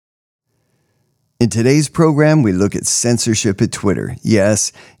In today's program, we look at censorship at Twitter.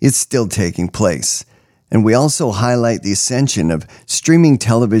 Yes, it's still taking place. And we also highlight the ascension of streaming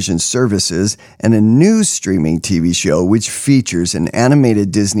television services and a new streaming TV show which features an animated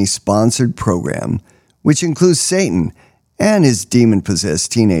Disney-sponsored program, which includes Satan and his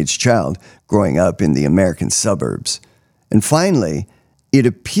demon-possessed teenage child growing up in the American suburbs. And finally, it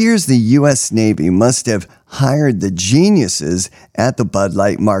appears the U.S. Navy must have hired the geniuses at the Bud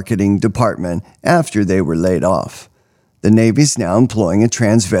Light marketing department after they were laid off. The Navy's now employing a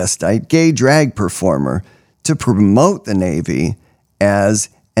transvestite gay drag performer to promote the Navy as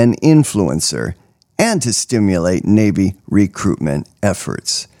an influencer and to stimulate Navy recruitment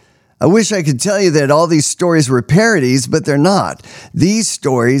efforts. I wish I could tell you that all these stories were parodies, but they're not. These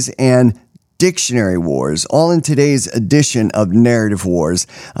stories and Dictionary Wars, all in today's edition of Narrative Wars.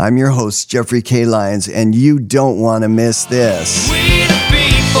 I'm your host, Jeffrey K. Lyons, and you don't want to miss this. We the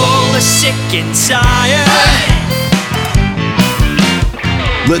people are sick and tired.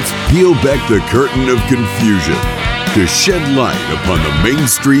 Let's peel back the curtain of confusion to shed light upon the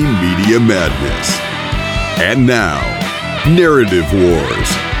mainstream media madness. And now, Narrative Wars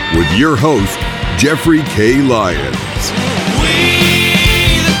with your host, Jeffrey K. Lyons.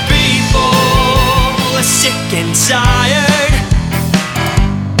 Sick and tired,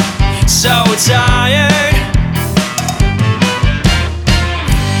 so tired.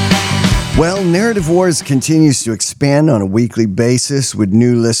 Well, Narrative Wars continues to expand on a weekly basis with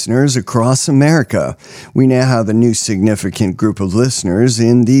new listeners across America. We now have a new significant group of listeners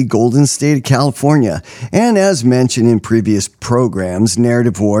in the Golden State of California. And as mentioned in previous programs,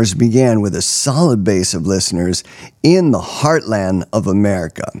 Narrative Wars began with a solid base of listeners in the heartland of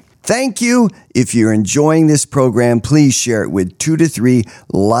America. Thank you. If you're enjoying this program, please share it with 2 to 3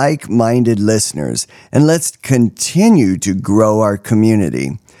 like-minded listeners, and let's continue to grow our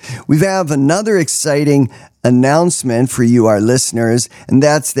community. We have another exciting announcement for you, our listeners, and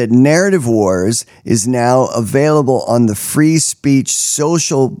that's that Narrative Wars is now available on the free speech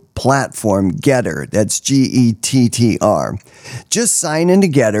social platform Getter. That's Gettr. Just sign into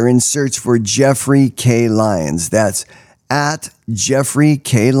Getter and search for Jeffrey K. Lyons. That's at Jeffrey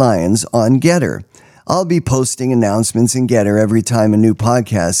K. Lyons on Getter. I'll be posting announcements in Getter every time a new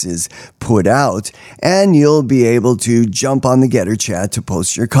podcast is put out, and you'll be able to jump on the Getter chat to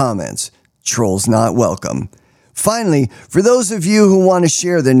post your comments. Trolls not welcome. Finally, for those of you who want to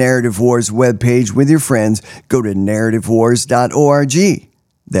share the Narrative Wars webpage with your friends, go to narrativewars.org.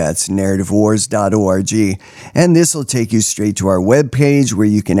 That's narrativewars.org. And this will take you straight to our webpage where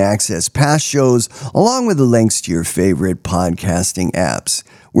you can access past shows along with the links to your favorite podcasting apps.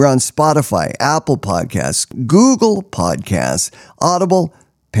 We're on Spotify, Apple Podcasts, Google Podcasts, Audible,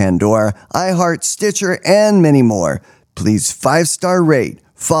 Pandora, iHeart, Stitcher, and many more. Please 5-star rate,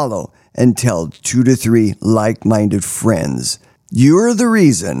 follow, and tell 2 to 3 like-minded friends. You're the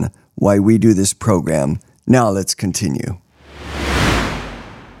reason why we do this program. Now let's continue.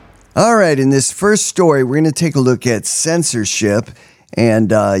 All right, in this first story, we're going to take a look at censorship.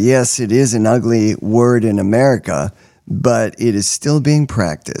 And yes, it is an ugly word in America, but it is still being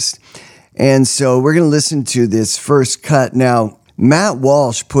practiced. And so we're going to listen to this first cut. Now, Matt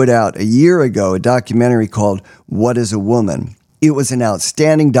Walsh put out a year ago a documentary called What is a Woman? It was an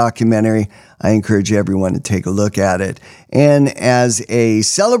outstanding documentary. I encourage everyone to take a look at it. And as a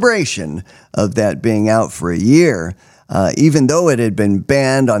celebration of that being out for a year, even though it had been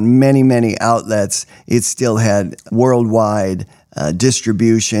banned on many, many outlets, it still had worldwide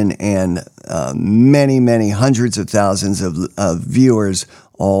distribution and many, many hundreds of thousands of viewers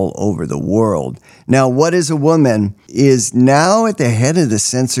all over the world. Now, What is a Woman is now at the head of the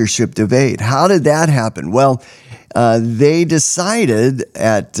censorship debate. How did that happen? Well, they decided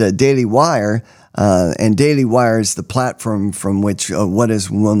at Daily Wire, and Daily Wire is the platform from which What is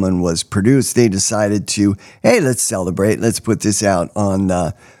a Woman was produced. They decided to, hey, let's celebrate. Let's put this out on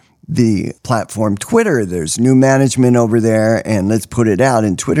the platform Twitter. There's new management over there, and let's put it out.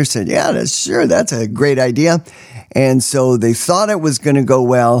 And Twitter said, yeah, that's a great idea. And so they thought it was going to go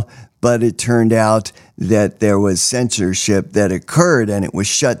well, but it turned out that there was censorship that occurred, and it was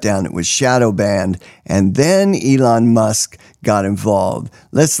shut down. It was shadow banned. And then Elon Musk got involved.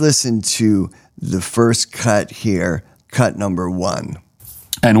 Let's listen to the first cut here, cut number 1.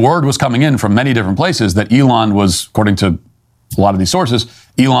 And word was coming in from many different places that Elon was, according to a lot of these sources,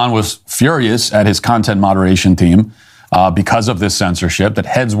 Elon was furious at his content moderation team because of this censorship, that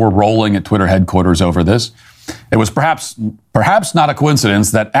heads were rolling at Twitter headquarters over this. It was perhaps not a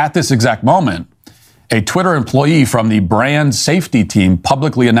coincidence that at this exact moment, a Twitter employee from the brand safety team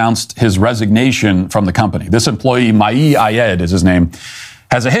publicly announced his resignation from the company. This employee, Mai Ayed is his name,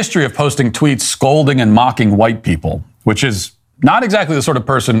 has a history of posting tweets scolding and mocking white people, which is not exactly the sort of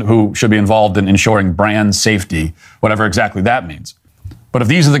person who should be involved in ensuring brand safety, whatever exactly that means. But if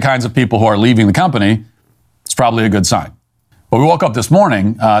these are the kinds of people who are leaving the company, it's probably a good sign. When we woke up this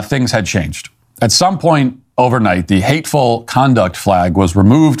morning, things had changed. At some point overnight, the hateful conduct flag was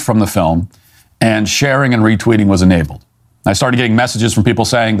removed from the film and sharing and retweeting was enabled. I started getting messages from people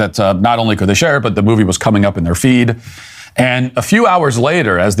saying that not only could they share it, but the movie was coming up in their feed. And a few hours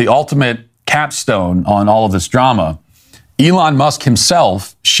later, as the ultimate capstone on all of this drama, Elon Musk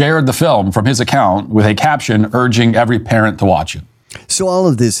himself shared the film from his account with a caption urging every parent to watch it. So all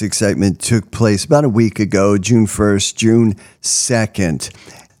of this excitement took place about a week ago, June 1st, June 2nd.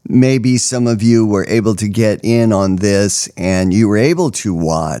 Maybe some of you were able to get in on this and you were able to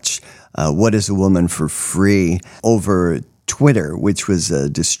watch What is a Woman for free over Twitter, which was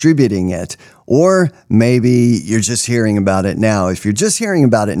distributing it. Or maybe you're just hearing about it now. If you're just hearing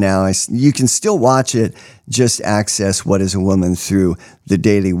about it now, you can still watch it. Just access What is a Woman through the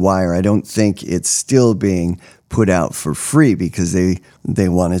Daily Wire. I don't think it's still being put out for free because they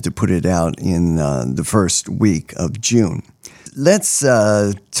wanted to put it out in the first week of June. Let's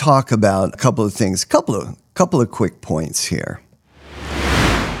talk about a couple of things, couple of quick points here.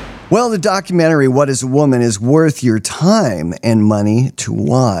 Well, the documentary, What is a Woman, is worth your time and money to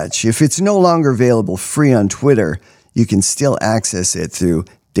watch. If it's no longer available free on Twitter, you can still access it through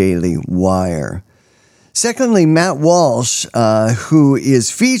Daily Wire. Secondly, Matt Walsh, who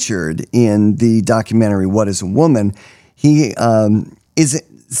is featured in the documentary, What is a Woman, he is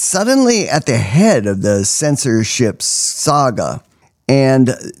suddenly at the head of the censorship saga. And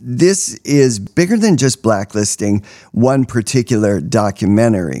this is bigger than just blacklisting one particular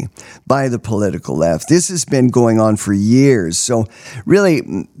documentary by the political left. This has been going on for years. So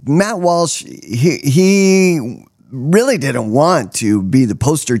really, Matt Walsh, he really didn't want to be the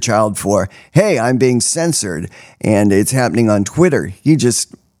poster child for, hey, I'm being censored and it's happening on Twitter. He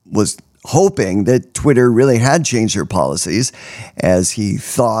just was hoping that Twitter really had changed their policies as he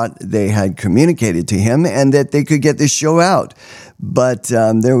thought they had communicated to him and that they could get this show out. But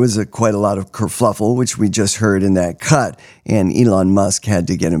there was quite a lot of kerfluffle, which we just heard in that cut, and Elon Musk had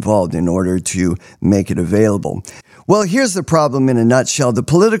to get involved in order to make it available. Well, here's the problem in a nutshell. The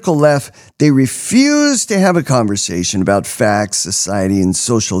political left, they refuse to have a conversation about facts, society, and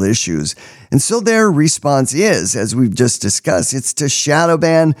social issues. And so their response is, as we've just discussed, it's to shadow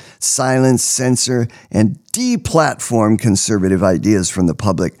ban, silence, censor, and deplatform conservative ideas from the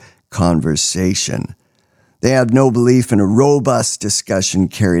public conversation. They have no belief in a robust discussion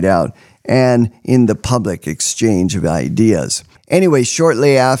carried out and in the public exchange of ideas. Anyway,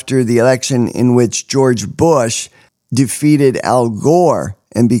 shortly after the election in which George Bush defeated Al Gore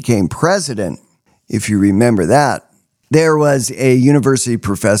and became president, if you remember that, there was a university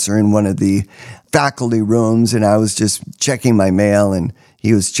professor in one of the faculty rooms, and I was just checking my mail, and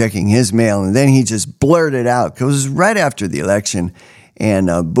he was checking his mail, and then he just blurted out, because it was right after the election,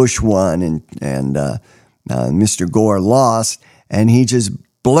 and Bush won, and Mr. Gore lost, and he just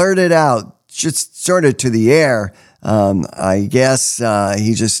blurted out, just sort of to the air. I guess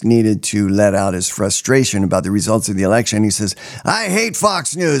he just needed to let out his frustration about the results of the election. He says, I hate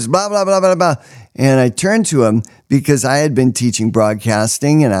Fox News, blah, blah, blah, blah, blah. And I turned to him because I had been teaching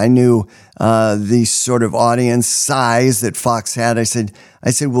broadcasting and I knew the sort of audience size that Fox had. I said,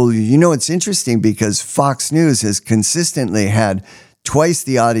 well, you know, it's interesting because Fox News has consistently had twice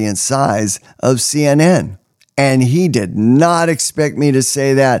the audience size of CNN. And he did not expect me to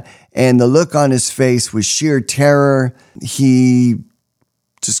say that. And the look on his face was sheer terror. He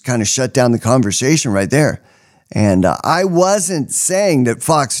just kind of shut down the conversation right there. And I wasn't saying that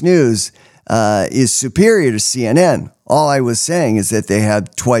Fox News is superior to CNN. All I was saying is that they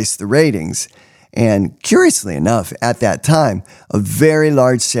have twice the ratings. And curiously enough, at that time, a very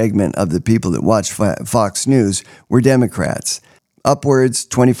large segment of the people that watched Fox News were Democrats. Upwards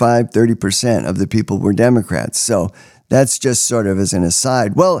 25, 30% of the people were Democrats. So that's just sort of as an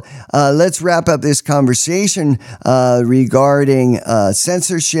aside. Well, let's wrap up this conversation regarding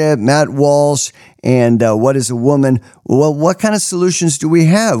censorship, Matt Walsh, and What is a Woman? Well, what kind of solutions do we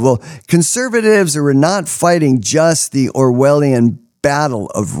have? Well, conservatives are not fighting just the Orwellian battle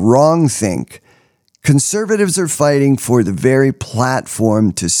of wrongthink. Conservatives are fighting for the very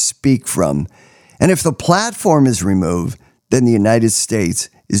platform to speak from. And if the platform is removed, then the United States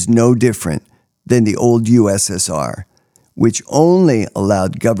is no different than the old USSR, which only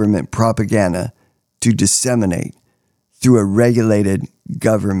allowed government propaganda to disseminate through a regulated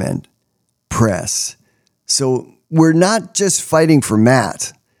government press. So we're not just fighting for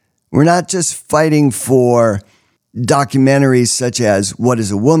Matt. We're not just fighting for documentaries such as What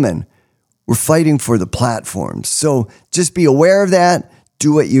is a Woman, we're fighting for the platforms. So just be aware of that,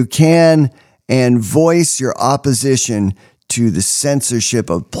 do what you can, and voice your opposition to the censorship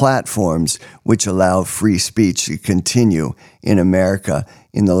of platforms which allow free speech to continue in America,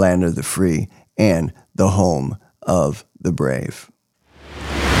 in the land of the free and the home of the brave.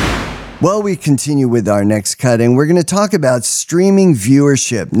 Well, we continue with our next cut, and we're going to talk about streaming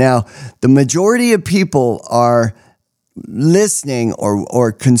viewership. Now, the majority of people are listening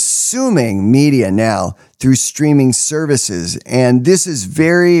or consuming media now through streaming services. And this is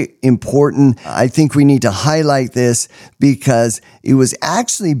very important. I think we need to highlight this because it was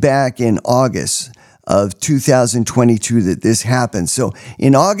actually back in August of 2022 that this happened. So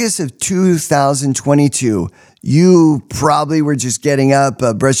in August of 2022, you probably were just getting up,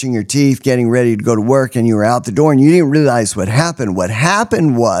 brushing your teeth, getting ready to go to work, and you were out the door and you didn't realize what happened. What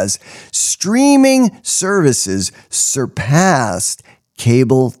happened was streaming services surpassed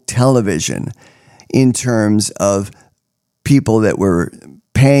cable television in terms of people that were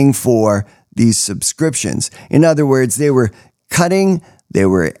paying for these subscriptions. In other words, they were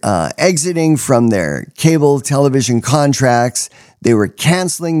exiting from their cable television contracts. They were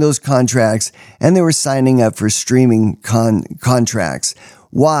canceling those contracts, and they were signing up for streaming contracts.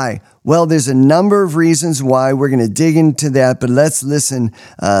 Why? Well, there's a number of reasons why. We're going to dig into that, but let's listen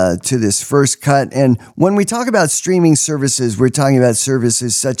to this first cut. And when we talk about streaming services, we're talking about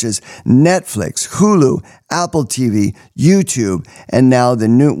services such as Netflix, Hulu, Apple TV, YouTube, and now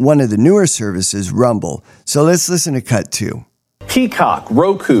one of the newer services, Rumble. So let's listen to cut 2. Peacock,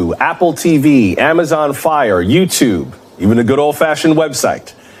 Roku, Apple TV, Amazon Fire, YouTube, even a good old-fashioned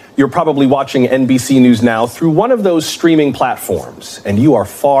website. You're probably watching NBC News Now through one of those streaming platforms, and you are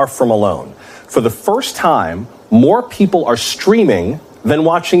far from alone. For the first time, more people are streaming than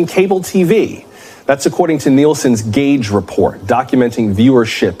watching cable TV. That's according to Nielsen's Gauge report, documenting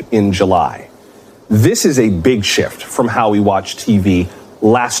viewership in July. This is a big shift from how we watched TV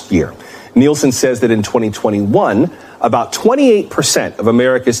last year. Nielsen says that in 2021, about 28% of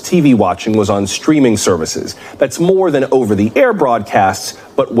America's TV watching was on streaming services. That's more than over-the-air broadcasts,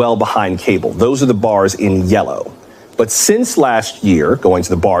 but well behind cable. Those are the bars in yellow. But since last year, going to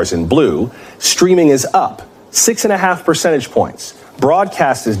the bars in blue, streaming is up 6.5 percentage points.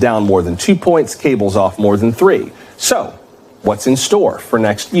 Broadcast is down more than 2 points, cable's off more than 3. So, what's in store for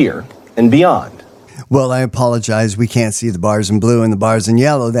next year and beyond? Well, I apologize. We can't see the bars in blue and the bars in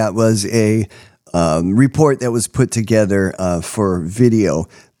yellow. That was a report that was put together for video,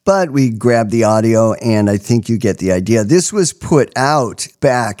 but we grabbed the audio, and I think you get the idea. This was put out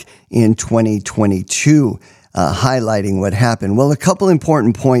back in 2022, highlighting what happened. Well, a couple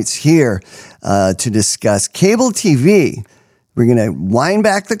important points here to discuss. Cable TV, we're going to wind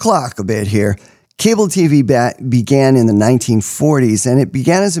back the clock a bit here. Cable TV began in the 1940s, and it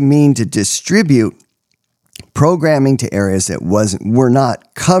began as a means to distribute programming to areas that were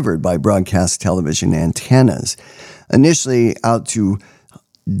not covered by broadcast television antennas. Initially out to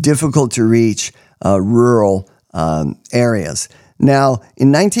difficult to reach rural areas. Now,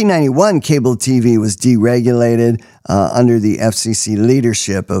 in 1991, cable TV was deregulated under the FCC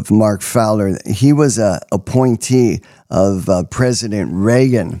leadership of Mark Fowler. He was an appointee of President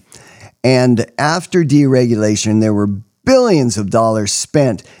Reagan. And after deregulation, there were billions of dollars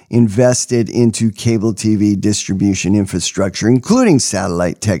spent invested into cable TV distribution infrastructure, including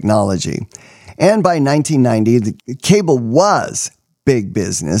satellite technology. And by 1990, the cable was big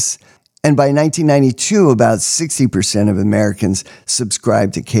business. And by 1992, about 60% of Americans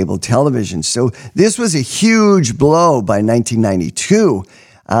subscribed to cable television. So this was a huge blow by 1992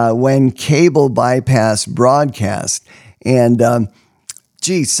 when cable bypassed broadcast. And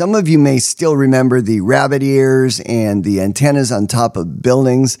some of you may still remember the rabbit ears and the antennas on top of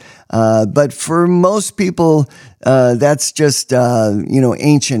buildings. But for most people, that's just,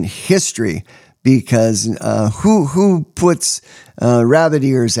 ancient history, because who puts rabbit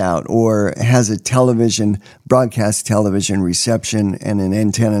ears out or has a broadcast television reception and an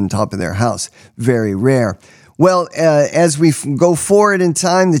antenna on top of their house? Very rare. Well, as we go forward in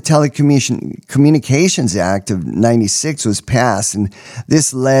time, the Telecommunications Act of 96 was passed, and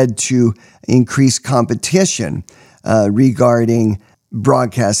this led to increased competition regarding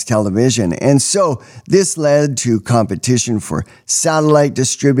broadcast television. And so this led to competition for satellite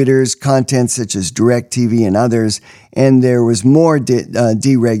distributors, content such as DirecTV and others, and there was more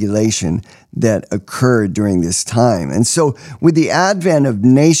deregulation that occurred during this time. And so with the advent of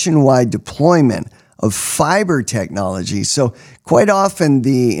nationwide deployment of fiber technology. So quite often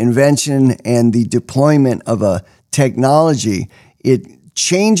the invention and the deployment of a technology, it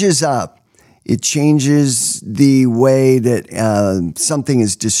changes up It changes the way that something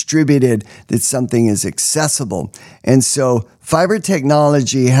is distributed, that something is accessible. And so fiber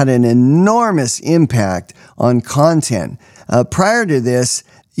technology had an enormous impact on content. Prior to this,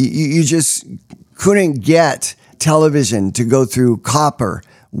 you just couldn't get television to go through copper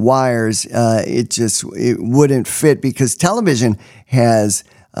wires. It wouldn't fit because television has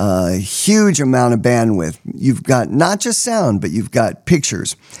a huge amount of bandwidth. You've got not just sound, but you've got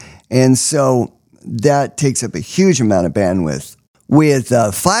pictures. And so that takes up a huge amount of bandwidth. With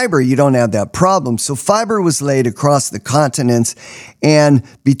fiber, you don't have that problem. So fiber was laid across the continents and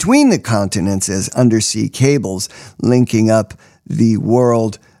between the continents as undersea cables, linking up the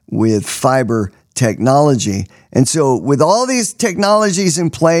world with fiber technology. And so with all these technologies in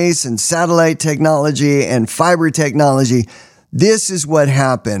place and satellite technology and fiber technology, this is what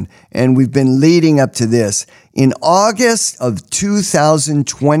happened. And we've been leading up to this. In August of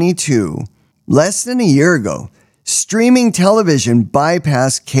 2022, less than a year ago, streaming television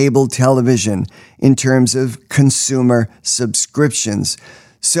bypassed cable television in terms of consumer subscriptions.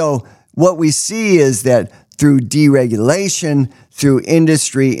 So what we see is that through deregulation, through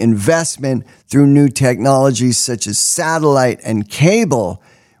industry investment, through new technologies such as satellite and cable,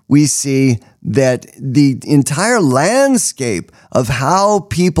 we see that the entire landscape of how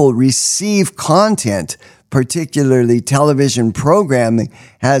people receive content, particularly television programming,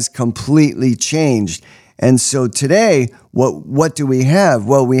 has completely changed. And so today, what do we have?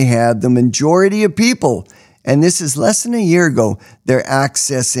 Well, we have the majority of people, and this is less than a year ago, they're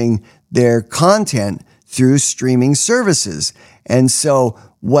accessing their content through streaming services. And so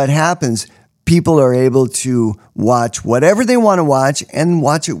what happens? People are able to watch whatever they want to watch and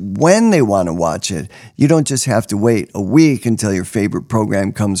watch it when they want to watch it. You don't just have to wait a week until your favorite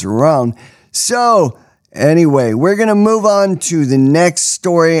program comes around. So anyway, we're going to move on to the next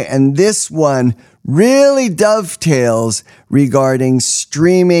story. And this one really dovetails regarding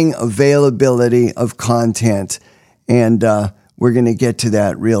streaming availability of content. And we're going to get to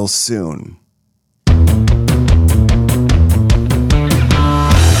that real soon.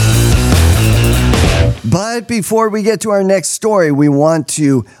 But before we get to our next story, we want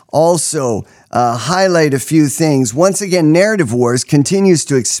to also highlight a few things. Once again, Narrative Wars continues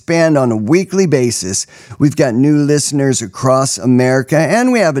to expand on a weekly basis. We've got new listeners across America,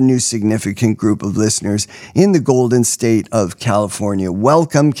 and we have a new significant group of listeners in the Golden State of California.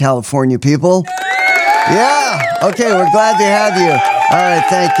 Welcome, California people. Yeah, okay, we're glad to have you. All right,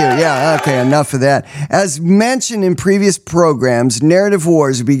 thank you. Yeah, okay, enough of that. As mentioned in previous programs, Narrative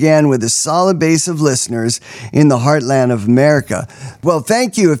Wars began with a solid base of listeners in the heartland of America. Well,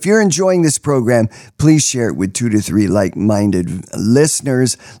 thank you. If you're enjoying this program, please share it with 2 to 3 like-minded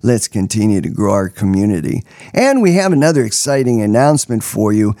listeners. Let's continue to grow our community. And we have another exciting announcement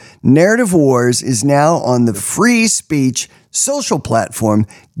for you. Narrative Wars is now on the free speech social platform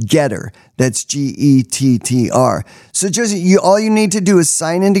Getter. That's Gettr. So all you need to do is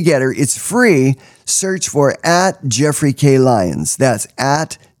sign into Getter. It's free. Search for @Jeffrey K. Lyons. That's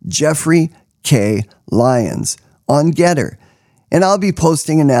 @Jeffrey K. Lyons on Getter. And I'll be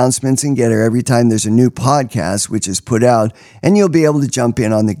posting announcements in Getter every time there's a new podcast which is put out, and you'll be able to jump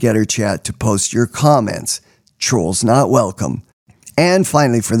in on the Getter chat to post your comments. Trolls not welcome. And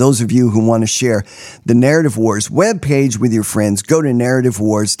finally, for those of you who want to share the Narrative Wars webpage with your friends, go to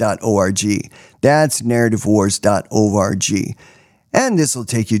narrativewars.org. That's narrativewars.org. And this will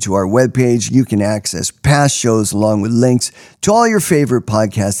take you to our webpage. You can access past shows along with links to all your favorite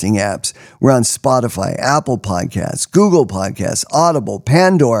podcasting apps. We're on Spotify, Apple Podcasts, Google Podcasts, Audible,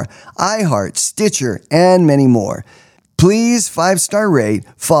 Pandora, iHeart, Stitcher, and many more. Please 5-star rate,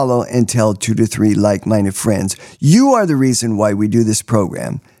 follow, and tell 2 to 3 like-minded friends. You are the reason why we do this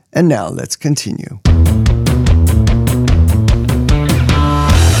program. And now let's continue.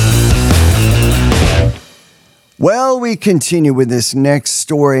 Well, we continue with this next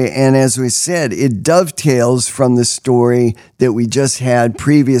story, and as we said, it dovetails from the story that we just had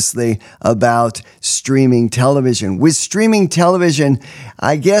previously about streaming television. With streaming television,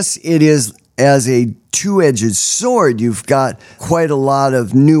 I guess it is as a two-edged sword. You've got quite a lot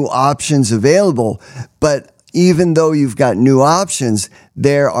of new options available, but even though you've got new options,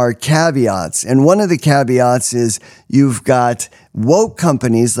 there are caveats. And one of the caveats is you've got woke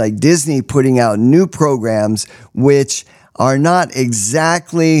companies like Disney putting out new programs which are not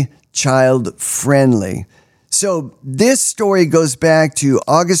exactly child-friendly. So this story goes back to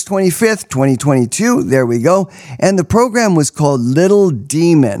August 25th, 2022. There we go. And the program was called Little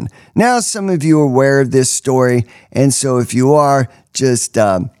Demon. Now, some of you are aware of this story. And so if you are, just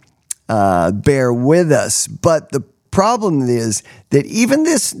bear with us. But the problem is that even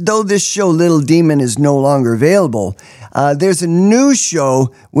though this show Little Demon is no longer available, there's a new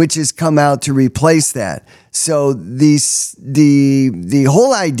show which has come out to replace that. So the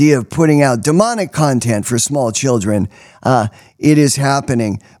whole idea of putting out demonic content for small children, it is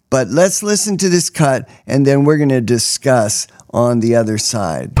happening. But let's listen to this cut, and then we're going to discuss on the other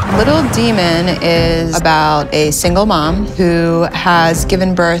side. Little Demon is about a single mom who has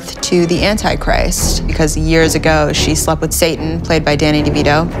given birth to the Antichrist because years ago she slept with Satan, played by Danny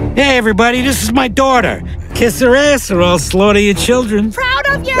DeVito. Hey everybody, this is my daughter. Kiss her ass or I'll slaughter your children. Proud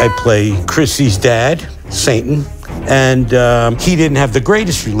of you! I play Chrissy's dad, Satan, and he didn't have the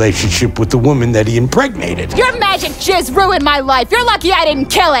greatest relationship with the woman that he impregnated. Your magic jizz ruined my life. You're lucky I didn't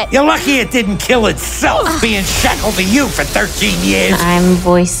kill it. You're lucky it didn't kill itself, being shackled to you for 13 years. I'm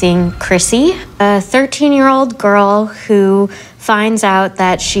voicing Chrissy, a 13-year-old girl who finds out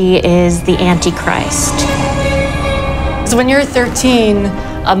that she is the Antichrist. So when you're 13,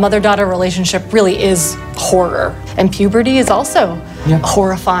 a mother-daughter relationship really is horror. And puberty is also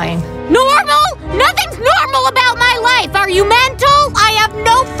horrifying. Normal? Nothing's normal about my life. Are you mental? I have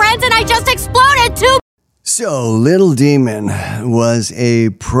no friends and I just exploded too. So, Little Demon was a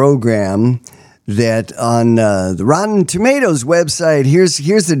program that on the Rotten Tomatoes website,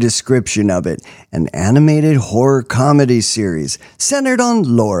 here's the description of it. An animated horror comedy series centered on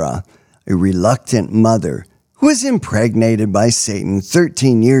Laura, a reluctant mother who was impregnated by Satan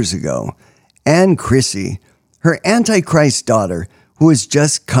 13 years ago, and Chrissy, her Antichrist daughter, who has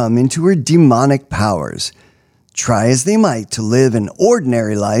just come into her demonic powers. Try as they might to live an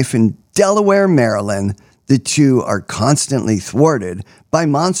ordinary life in Delaware, Maryland, the two are constantly thwarted by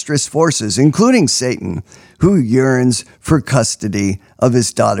monstrous forces, including Satan, who yearns for custody of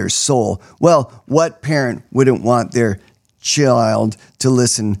his daughter's soul. Well, what parent wouldn't want their child to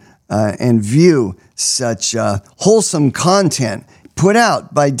listen and view such wholesome content put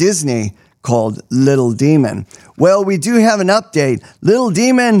out by Disney called Little Demon? Well, we do have an update. Little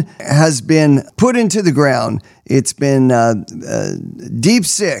Demon has been put into the ground. It's been deep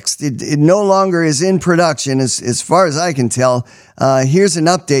sixed. It no longer is in production as far as I can tell. Here's an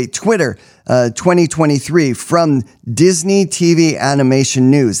update. Twitter 2023 from Disney TV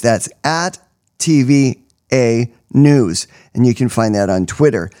Animation News. That's at TVA News. And you can find that on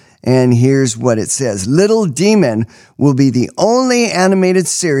Twitter. And here's what it says. Little Demon will be the only animated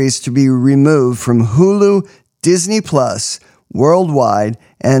series to be removed from Hulu, Disney Plus, worldwide,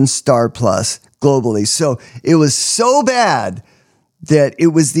 and Star Plus globally. So it was so bad that it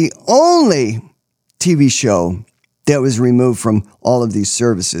was the only TV show that was removed from all of these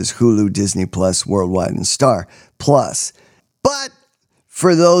services, Hulu, Disney Plus, worldwide, and Star Plus. But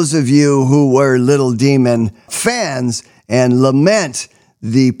for those of you who were Little Demon fans and lament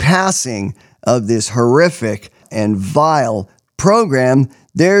the passing of this horrific and vile program,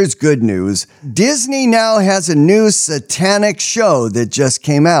 there's good news. Disney now has a new satanic show that just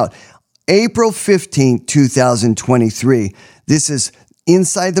came out, April 15, 2023. This is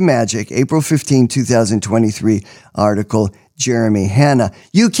Inside the Magic, April 15, 2023 article, Jeremy Hanna.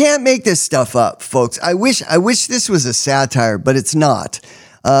 You can't make this stuff up, folks. I wish this was a satire, but it's not.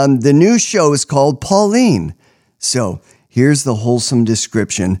 The new show is called Pauline. So here's the wholesome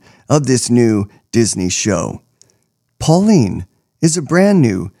description of this new Disney show. Pauline is a brand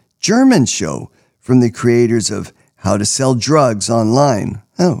new German show from the creators of How to Sell Drugs Online.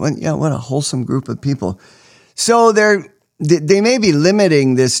 Oh, yeah, what a wholesome group of people. So they may be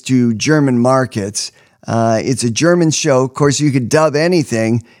limiting this to German markets. It's a German show. Of course, you could dub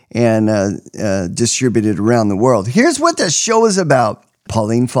anything and distribute it around the world. Here's what the show is about.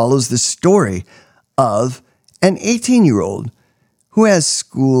 Pauline follows the story of an 18-year-old who has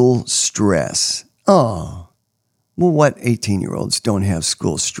school stress. Oh, well, what 18-year-olds don't have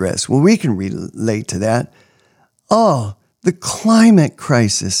school stress? Well, we can relate to that. Oh, the climate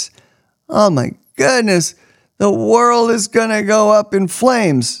crisis. Oh, my goodness. The world is going to go up in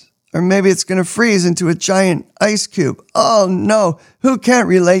flames. Or maybe it's going to freeze into a giant ice cube. Oh, no. Who can't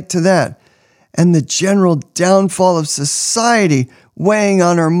relate to that? And the general downfall of society weighing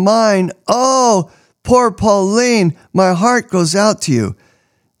on her mind. Oh, poor Pauline, my heart goes out to you.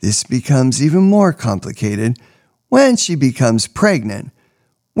 This becomes even more complicated when she becomes pregnant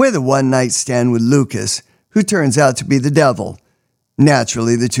with a one-night stand with Lucas, who turns out to be the devil.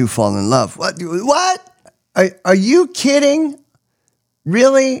 Naturally, the two fall in love. What? Are you kidding?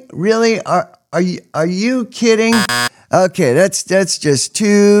 Really? Are you kidding? Okay, that's just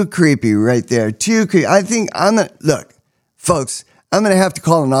too creepy right there. Too creepy. I think look, folks, I'm going to have to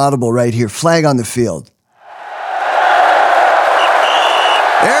call an audible right here. Flag on the field.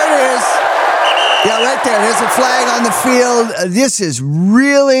 There it is. Yeah, right there. There's a flag on the field. This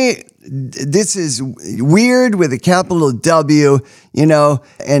is weird with a capital W, you know,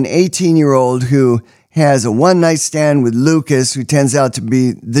 an 18-year-old who has a one-night stand with Lucas, who turns out to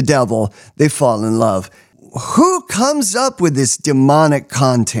be the devil. They fall in love. Who comes up with this demonic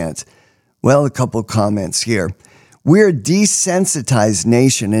content? Well, a couple comments here. We're a desensitized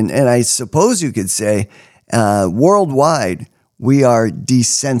nation, and I suppose you could say worldwide, we are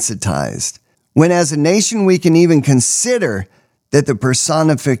desensitized. When as a nation we can even consider that the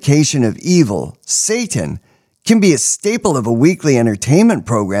personification of evil, Satan, can be a staple of a weekly entertainment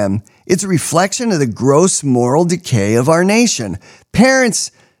program, it's a reflection of the gross moral decay of our nation.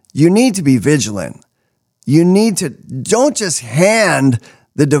 Parents, you need to be vigilant. Don't just hand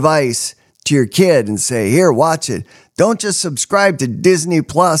the device to your kid and say, here, watch it. Don't just subscribe to Disney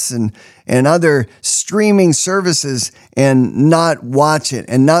Plus and other streaming services and not watch it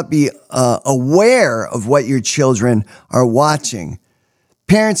and not be aware of what your children are watching.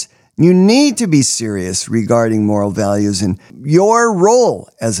 Parents, you need to be serious regarding moral values and your role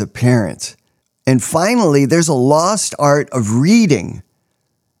as a parent. And finally, there's a lost art of reading.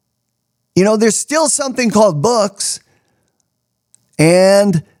 You know, there's still something called books,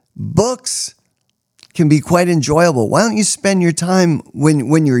 and books can be quite enjoyable. Why don't you spend your time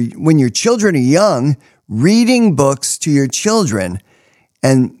when your children are young reading books to your children,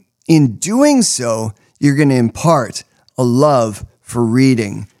 and in doing so, you're going to impart a love for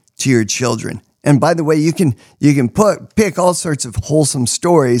reading to your children. And by the way, you can pick all sorts of wholesome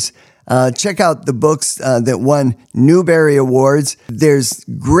stories. Check out the books that won Newbery Awards. There's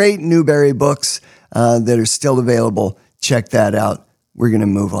great Newbery books that are still available. Check that out. We're going to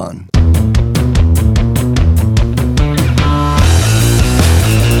move on.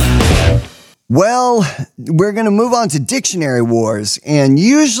 Well, we're going to move on to dictionary wars. And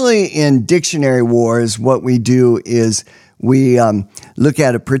usually in dictionary wars, what we do is we look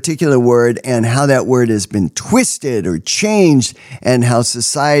at a particular word and how that word has been twisted or changed, and how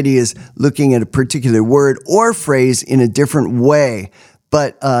society is looking at a particular word or phrase in a different way.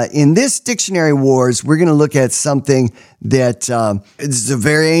 But in this dictionary wars, we're going to look at something that is a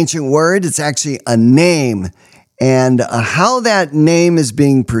very ancient word. It's actually a name. And how that name is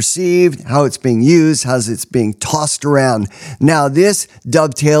being perceived, how it's being used, how it's being tossed around. Now, this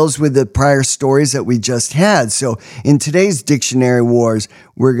dovetails with the prior stories that we just had. So in today's Dictionary Wars,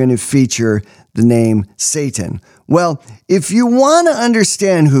 we're going to feature the name Satan. Well, if you want to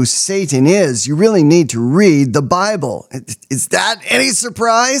understand who Satan is, you really need to read the Bible. Is that any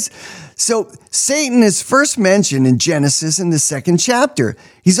surprise? So Satan is first mentioned in Genesis in the 2nd chapter.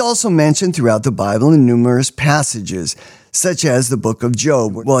 He's also mentioned throughout the Bible in numerous passages, such as the book of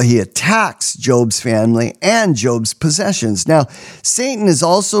Job. Well, he attacks Job's family and Job's possessions. Now, Satan is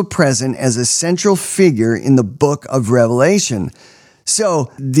also present as a central figure in the book of Revelation.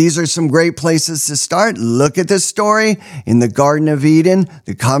 So these are some great places to start. Look at this story in the Garden of Eden,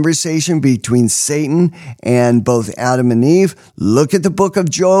 the conversation between Satan and both Adam and Eve. Look at the book of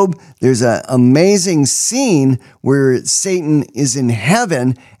Job. There's an amazing scene where Satan is in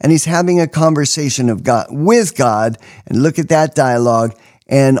heaven and he's having a conversation with God. And look at that dialogue.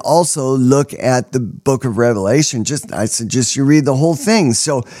 And also look at the book of Revelation. I suggest you read the whole thing.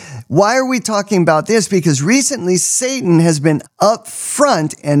 So why are we talking about this? Because recently Satan has been up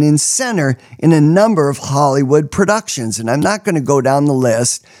front and in center in a number of Hollywood productions. And I'm not going to go down the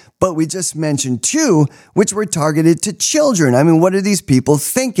list, but we just mentioned 2, which were targeted to children. I mean, what are these people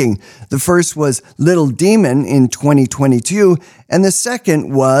thinking? The first was Little Demon in 2022, and the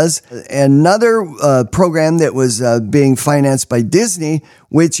second was another program that was being financed by Disney,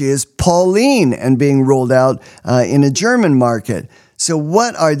 which is Pauline, and being rolled out in a German market. So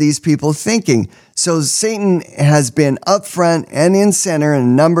what are these people thinking? So Satan has been up front and in center in a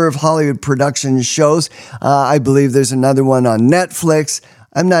number of Hollywood production shows. I believe there's another one on Netflix.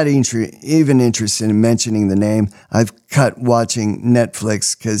 I'm not even interested in mentioning the name. I've cut watching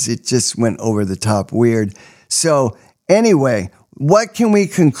Netflix because it just went over the top weird. So anyway, what can we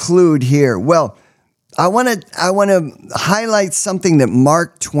conclude here? Well, I want to highlight something that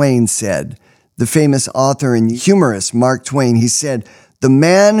Mark Twain said, the famous author and humorist Mark Twain. He said, "The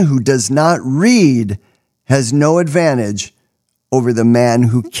man who does not read has no advantage over the man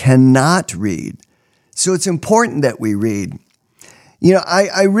who cannot read." So it's important that we read. You know,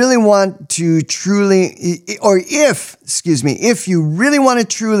 I really want to if you really want to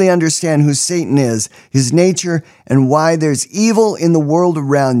truly understand who Satan is, his nature, and why there's evil in the world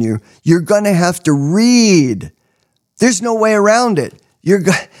around you, you're going to have to read. There's no way around it. You're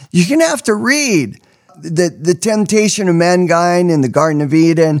going to have to read. the temptation of mankind in the Garden of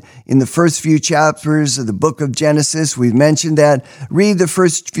Eden, in the first few chapters of the book of Genesis, we've mentioned that. Read the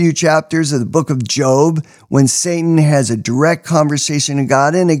first few chapters of the book of Job, when Satan has a direct conversation with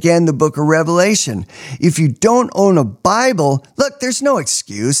God, and again, the book of Revelation. If you don't own a Bible, look, there's no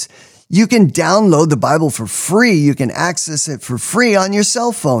excuse. You can download the Bible for free. You can access it for free on your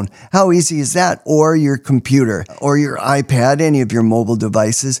cell phone. How easy is that? Or your computer, or your iPad, any of your mobile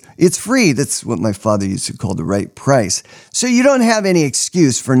devices. It's free. That's what my father used to call the right price. So you don't have any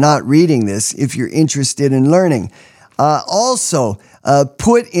excuse for not reading this if you're interested in learning. Also,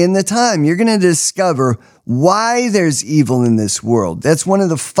 put in the time. You're going to discover why there's evil in this world. That's one of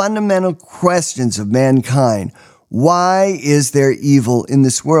the fundamental questions of mankind. Why is there evil in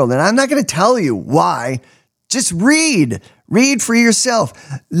this world? And I'm not going to tell you why. Just read. Read for yourself.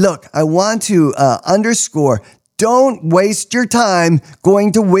 Look, I want to underscore, don't waste your time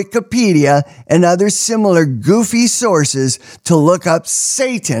going to Wikipedia and other similar goofy sources to look up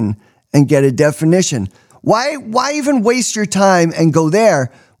Satan and get a definition. Why even waste your time and go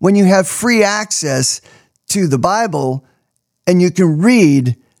there when you have free access to the Bible and you can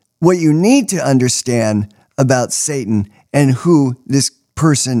read what you need to understand about Satan and who this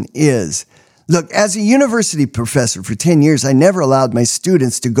person is? Look, as a university professor for 10 years, I never allowed my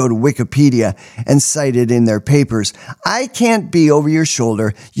students to go to Wikipedia and cite it in their papers. I can't be over your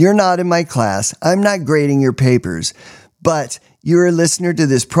shoulder. You're not in my class. I'm not grading your papers. But you're a listener to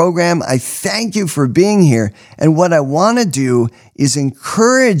this program. I thank you for being here. And what I want to do is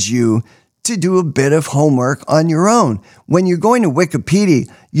encourage you to do a bit of homework on your own. When you're going to Wikipedia,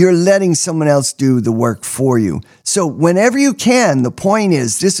 you're letting someone else do the work for you. So whenever you can, the point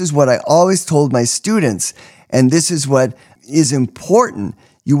is, this is what I always told my students, and this is what is important.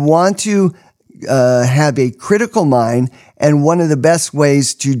 You want to have a critical mind, and one of the best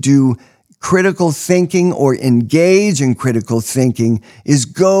ways to do critical thinking or engage in critical thinking is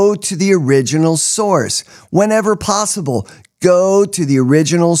go to the original source. Whenever possible, go to the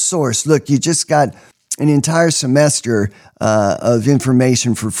original source. Look, you just got an entire semester of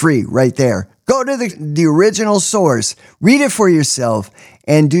information for free right there. Go to the original source, read it for yourself,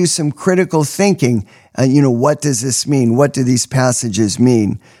 and do some critical thinking. What does this mean? What do these passages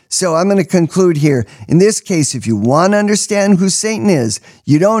mean? So I'm going to conclude here. In this case, if you want to understand who Satan is,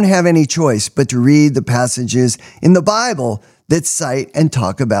 you don't have any choice but to read the passages in the Bible that cite and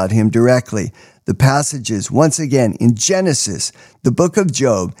talk about him directly. The passages, once again, in Genesis, the book of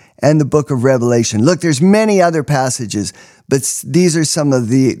Job, and the book of Revelation. Look, there's many other passages, but these are some of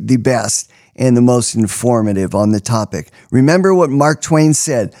the best and the most informative on the topic. Remember what Mark Twain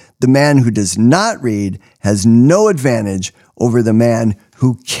said, the man who does not read has no advantage over the man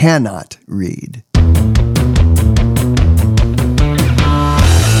who cannot read.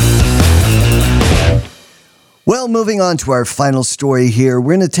 Well, moving on to our final story here,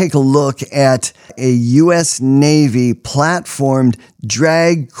 we're going to take a look at a U.S. Navy platformed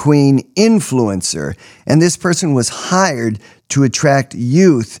drag queen influencer. And this person was hired to attract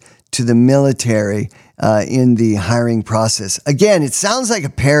youth to the military in the hiring process. Again, it sounds like a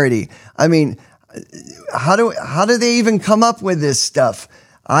parody. I mean, how do they even come up with this stuff?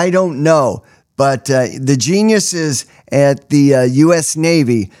 I don't know. But the geniuses at the U.S.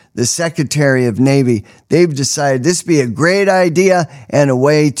 Navy, the Secretary of Navy, they've decided this would be a great idea and a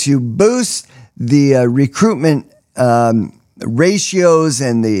way to boost the recruitment ratios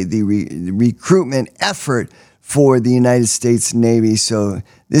and the recruitment effort for the United States Navy. So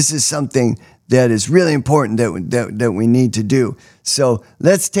this is something that is really important that we need to do. So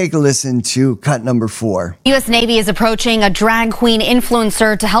let's take a listen to cut number 4. U.S. Navy is approaching a drag queen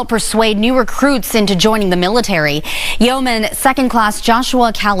influencer to help persuade new recruits into joining the military. Yeoman Second Class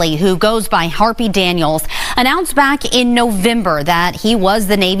Joshua Kelly, who goes by Harpy Daniels, announced back in November that he was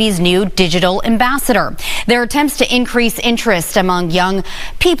the Navy's new digital ambassador. Their attempts to increase interest among young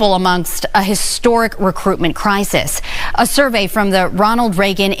people amongst a historic recruitment crisis. A survey from the Ronald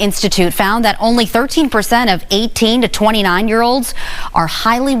Reagan Institute found that only 13% of 18 to 29-year-olds are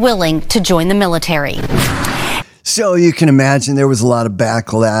highly willing to join the military. So you can imagine there was a lot of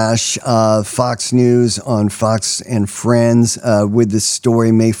backlash. Fox News on Fox and Friends with this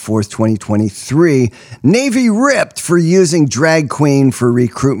story, May 4th, 2023. Navy ripped for using drag queen for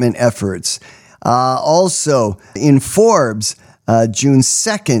recruitment efforts. Also in Forbes, June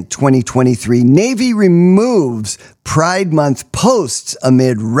 2nd, 2023, Navy removes Pride Month posts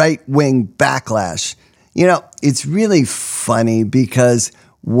amid right-wing backlash. You know, it's really funny because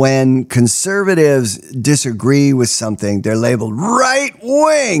when conservatives disagree with something, they're labeled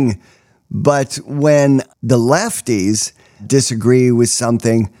right-wing. But when the lefties disagree with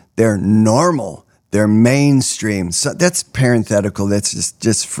something, they're normal. They're mainstream. So that's parenthetical. That's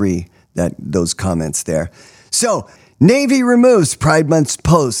just free, those comments there. So Navy removes Pride Month's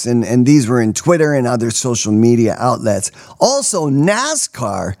posts, and these were in Twitter and other social media outlets. Also,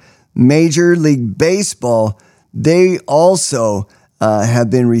 NASCAR, Major League Baseball, they also have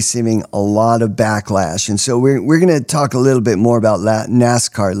been receiving a lot of backlash. And so we're going to talk a little bit more about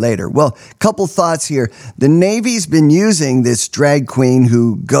NASCAR later. Well, a couple thoughts here. The Navy's been using this drag queen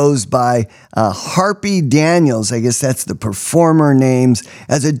who goes by Harpy Daniels, I guess that's the performer names,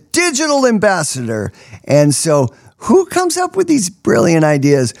 as a digital ambassador. And so who comes up with these brilliant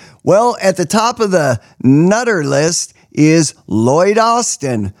ideas? Well, at the top of the nutter list is Lloyd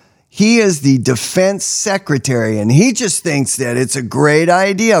Austin. He is the defense secretary, and he just thinks that it's a great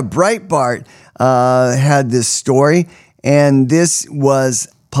idea. Breitbart had this story, and this was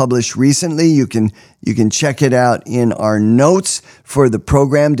published recently. You can check it out in our notes for the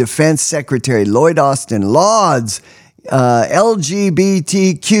program. Defense Secretary Lloyd Austin lauds LGBTQ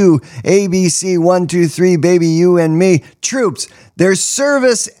ABC 123 baby you and me troops. Their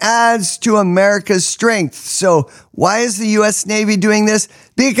service adds to America's strength. So why is the U.S. Navy doing this?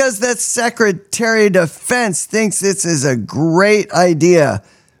 Because the Secretary of Defense thinks this is a great idea.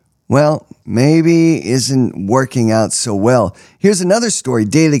 Well, maybe isn't working out so well. Here's another story.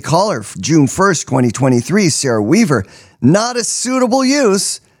 Daily Caller, June 1st, 2023. Sarah Weaver, not a suitable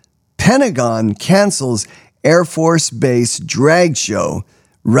use. Pentagon cancels Air Force Base drag show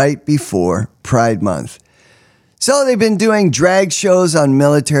right before Pride Month. So they've been doing drag shows on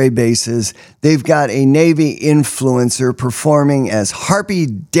military bases. They've got a Navy influencer performing as Harpy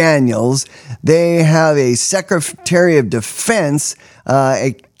Daniels. They have a Secretary of Defense,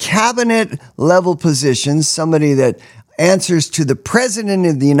 a cabinet level position, somebody that answers to the President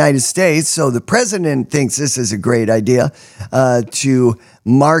of the United States. So the President thinks this is a great idea to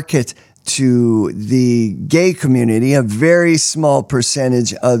market to the gay community, a very small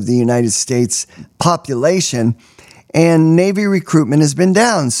percentage of the United States population, and Navy recruitment has been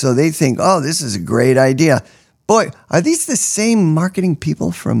down. So they think, oh, this is a great idea. Boy, are these the same marketing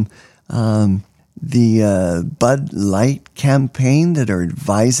people from the Bud Light campaign that are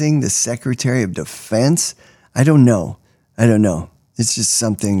advising the Secretary of Defense? I don't know. It's just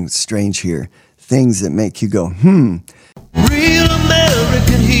something strange here. Things that make you go, Real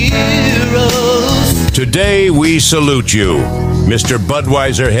American heroes. Today we salute you, Mr.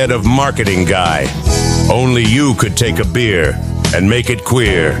 Budweiser head of marketing guy. Only you could take a beer and make it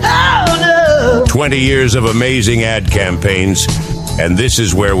queer. Oh, no. 20 years of amazing ad campaigns, and this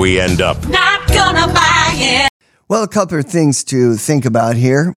is where we end up. Not gonna buy it. Well, a couple of things to think about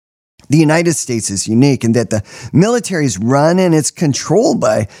here. The United States is unique in that the military is run and it's controlled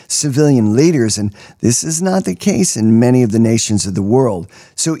by civilian leaders, and this is not the case in many of the nations of the world.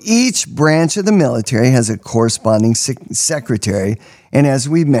 So each branch of the military has a corresponding secretary, and as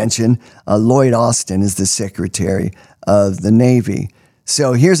we mentioned, Lloyd Austin is the Secretary of the Navy.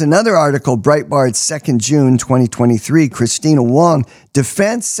 So here's another article, Breitbart, 2nd June 2023, Christina Wong,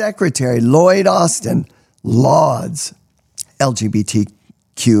 Defense Secretary Lloyd Austin lauds LGBTQ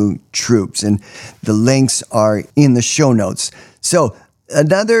troops, and the links are in the show notes. So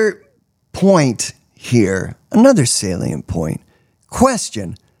another point here, another salient point.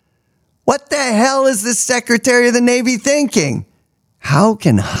 Question: what the hell is the Secretary of the Navy thinking? How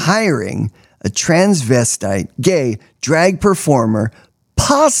can hiring a transvestite, gay, drag performer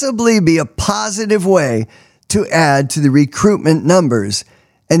possibly be a positive way to add to the recruitment numbers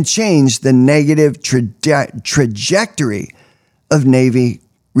and change the negative trajectory of Navy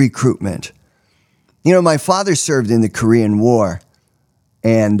recruitment? You know, my father served in the Korean War,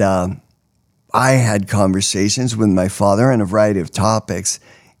 and I had conversations with my father on a variety of topics.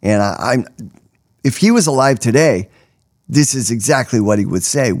 And if he was alive today, this is exactly what he would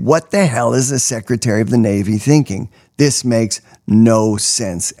say. What the hell is the Secretary of the Navy thinking? This makes no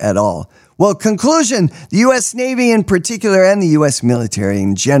sense at all. Well, conclusion, the U.S. Navy in particular and the U.S. military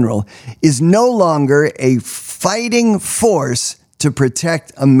in general is no longer a fighting force to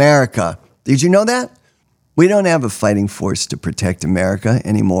protect America. Did you know that? We don't have a fighting force to protect America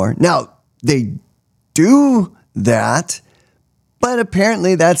anymore. Now, they do that, but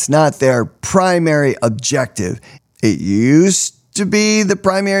apparently that's not their primary objective. It used to be the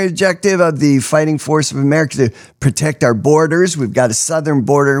primary objective of the fighting force of America to protect our borders. We've got a southern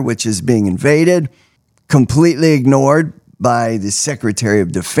border which is being invaded, completely ignored by the Secretary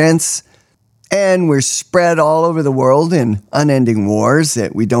of Defense. And we're spread all over the world in unending wars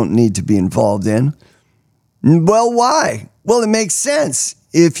that we don't need to be involved in. Well, why? Well, it makes sense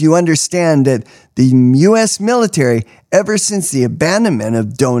if you understand that the U.S. military ever since the abandonment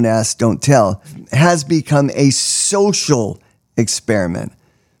of Don't Ask, Don't Tell, has become a social experiment.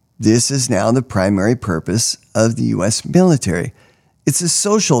 This is now the primary purpose of the U.S. military. It's a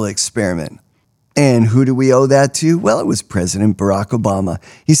social experiment. And who do we owe that to? Well, it was President Barack Obama.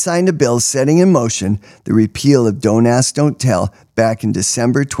 He signed a bill setting in motion the repeal of Don't Ask, Don't Tell back in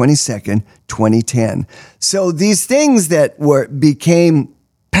December 22nd, 2010. So these things that became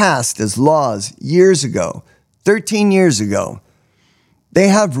passed as laws years ago, 13 years ago, they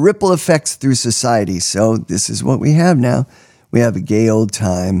have ripple effects through society. So this is what we have now. We have a gay old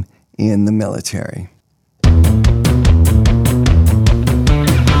time in the military.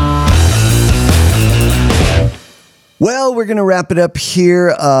 Well, we're going to wrap it up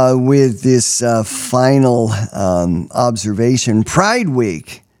here with this final observation. Pride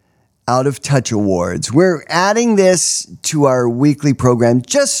Week Out of Touch Awards. We're adding this to our weekly program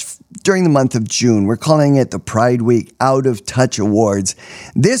just during the month of June. We're calling it the Pride Week Out of Touch Awards.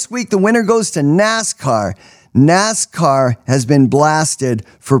 This week, the winner goes to NASCAR. NASCAR has been blasted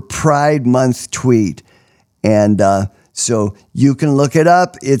for Pride Month tweet. And so you can look it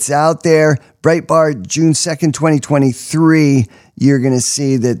up. It's out there. Breitbart, June 2nd, 2023. You're going to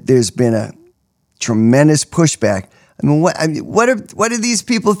see that there's been a tremendous pushback. I mean, what are these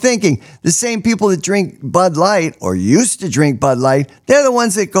people thinking? The same people that drink Bud Light or used to drink Bud Light, they're the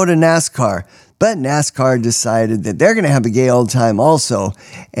ones that go to NASCAR. But NASCAR decided that they're going to have a gay old time also.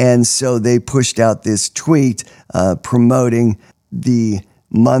 And so they pushed out this tweet promoting the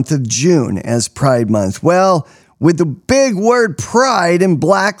month of June as Pride Month. Well, with the big word pride in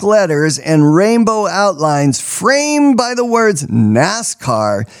black letters and rainbow outlines framed by the words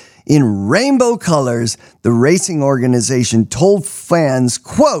NASCAR in rainbow colors, the racing organization told fans,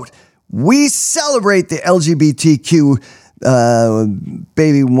 quote, "We celebrate the LGBTQ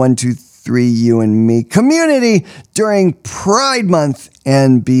baby 1, 2, 3, you and me community during Pride Month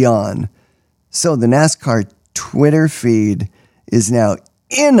and beyond." So the NASCAR Twitter feed is now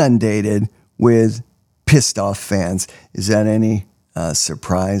inundated with pissed off fans. Is that any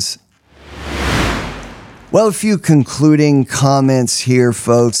surprise? Well, a few concluding comments here,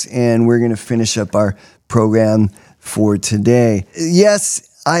 folks, and we're going to finish up our program for today. Yes,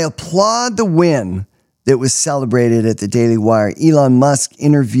 I applaud the win that was celebrated at the Daily Wire. Elon Musk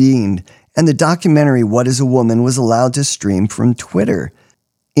intervened, and the documentary What is a Woman was allowed to stream from Twitter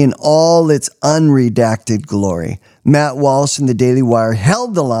in all its unredacted glory. Matt Walsh and the Daily Wire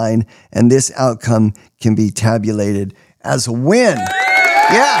held the line, and this outcome can be tabulated as a win.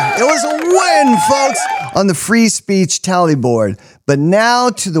 Yeah, it was a win, folks, on the free speech tally board. But now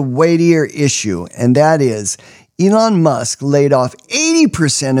to the weightier issue, and that is Elon Musk laid off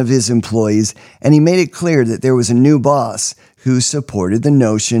 80% of his employees, and he made it clear that there was a new boss who supported the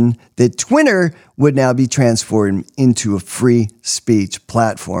notion that Twitter would now be transformed into a free speech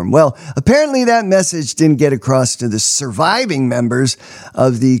platform. Well, apparently that message didn't get across to the surviving members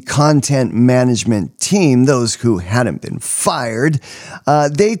of the content management team, those who hadn't been fired.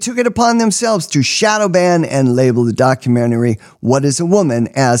 They took it upon themselves to shadow ban and label the documentary What is a Woman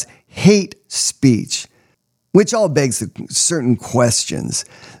as hate speech, which all begs certain questions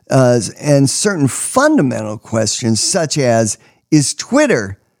and certain fundamental questions, such as, is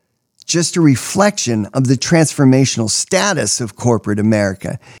Twitter just a reflection of the transformational status of corporate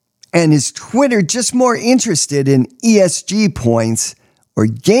America? And is Twitter just more interested in ESG points or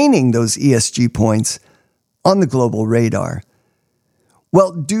gaining those ESG points on the global radar?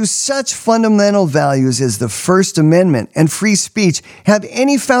 Well, do such fundamental values as the First Amendment and free speech have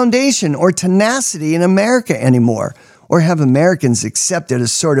any foundation or tenacity in America anymore? Or have Americans accepted a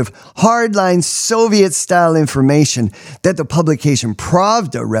sort of hardline Soviet-style information that the publication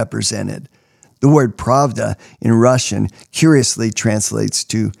Pravda represented? The word Pravda in Russian curiously translates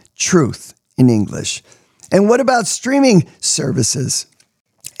to truth in English. And what about streaming services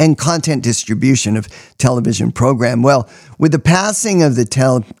and content distribution of television program? Well, with the passing of the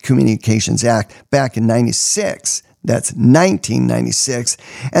Telecommunications Act back in 96, that's 1996,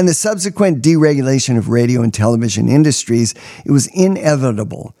 and the subsequent deregulation of radio and television industries, it was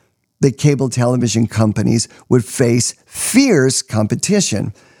inevitable that cable television companies would face fierce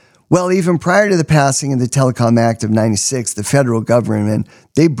competition. Well, even prior to the passing of the Telecom Act of 96, the federal government,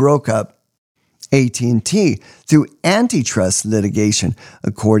 they broke up AT&T through antitrust litigation.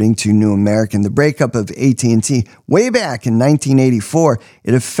 According to New American, the breakup of AT&T way back in 1984,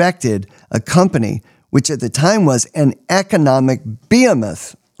 it affected a company which at the time was an economic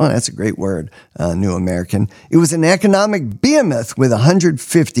behemoth. Oh, that's a great word, New American. It was an economic behemoth with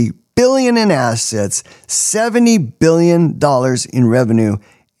 $150 billion in assets, $70 billion in revenue,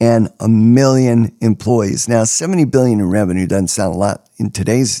 and 1 million employees. Now, $70 billion in revenue doesn't sound a lot in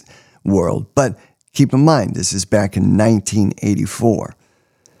today's world, but keep in mind, this is back in 1984.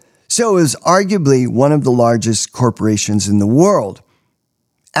 So it was arguably one of the largest corporations in the world.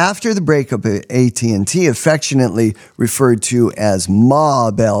 After the breakup of AT&T, affectionately referred to as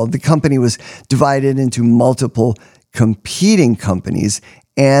Ma Bell, the company was divided into multiple competing companies.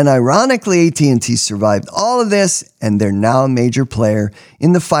 And ironically, AT&T survived all of this, and they're now a major player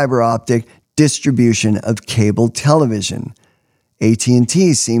in the fiber optic distribution of cable television.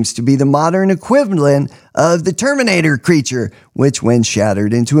 AT&T seems to be the modern equivalent of the Terminator creature, which, when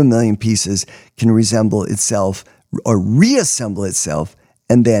shattered into 1 million pieces, can resemble itself or reassemble itself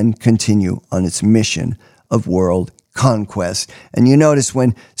and then continue on its mission of world conquest. And you notice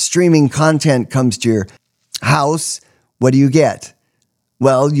when streaming content comes to your house, what do you get?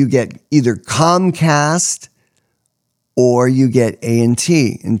 Well, you get either Comcast or you get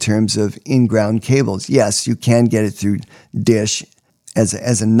A&T in terms of in-ground cables. Yes, you can get it through Dish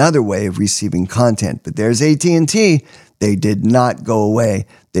as another way of receiving content. But there's AT&T. They did not go away.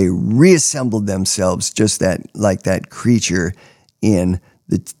 They reassembled themselves just like that creature in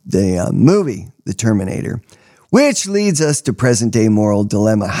the movie, The Terminator. Which leads us to present-day moral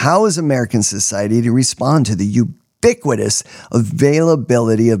dilemma. How is American society to respond to the ubiquitous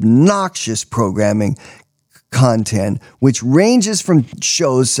availability of noxious programming content, which ranges from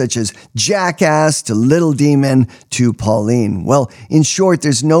shows such as Jackass to Little Demon to Pauline? Well, in short,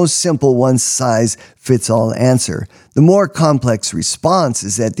 there's no simple one-size-fits-all answer. The more complex response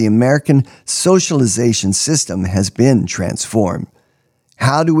is that the American socialization system has been transformed.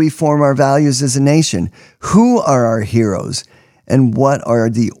 How do we form our values as a nation? Who are our heroes? And what are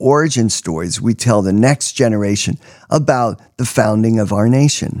the origin stories we tell the next generation about the founding of our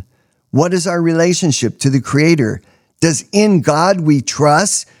nation? What is our relationship to the Creator? Does "In God We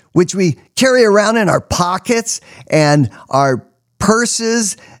Trust," which we carry around in our pockets and our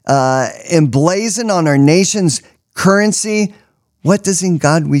purses, emblazoned on our nation's currency, what does "In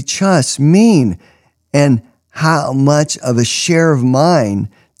God We Trust" mean? And how much of a share of mind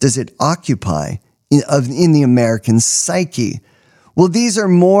does it occupy in the American psyche? Well, these are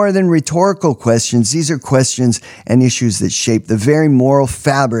more than rhetorical questions. These are questions and issues that shape the very moral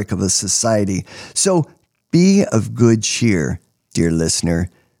fabric of a society. So be of good cheer, dear listener.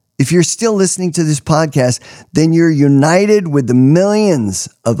 If you're still listening to this podcast, then you're united with the millions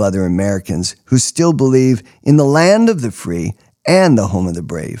of other Americans who still believe in the land of the free and the home of the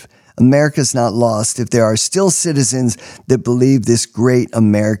brave. America's not lost if there are still citizens that believe this great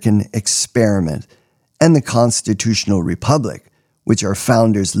American experiment and the constitutional republic, which our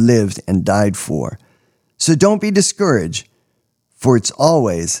founders lived and died for. So don't be discouraged, for it's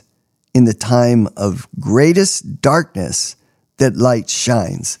always in the time of greatest darkness that light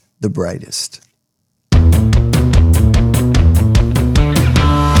shines the brightest.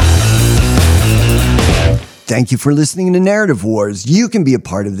 Thank you for listening to Narrative Wars. You can be a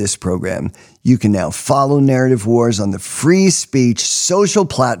part of this program. You can now follow Narrative Wars on the free speech social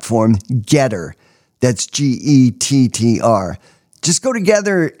platform Getter. That's GETTR. Just go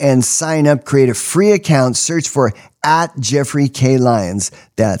together and sign up, create a free account, search for @JeffreyKLyons.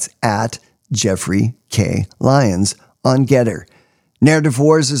 That's @JeffreyKLyons on Getter. Narrative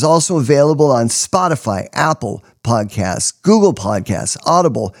Wars is also available on Spotify, Apple Podcasts, Google Podcasts,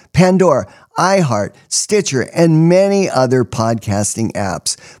 Audible, Pandora, iHeart, Stitcher, and many other podcasting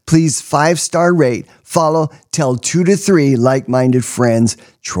apps. Please 5-star rate, follow, tell 2 to 3 like-minded friends.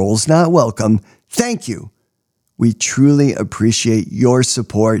 Trolls not welcome. Thank you. We truly appreciate your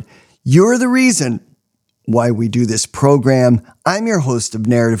support. You're the reason why we do this program. I'm your host of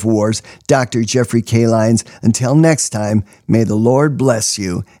Narrative Wars, Dr. Jeffrey K. Lyons. Until next time, may the Lord bless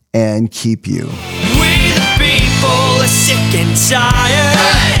you and keep you. We the people are sick and tired.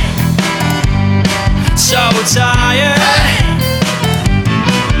 So tired.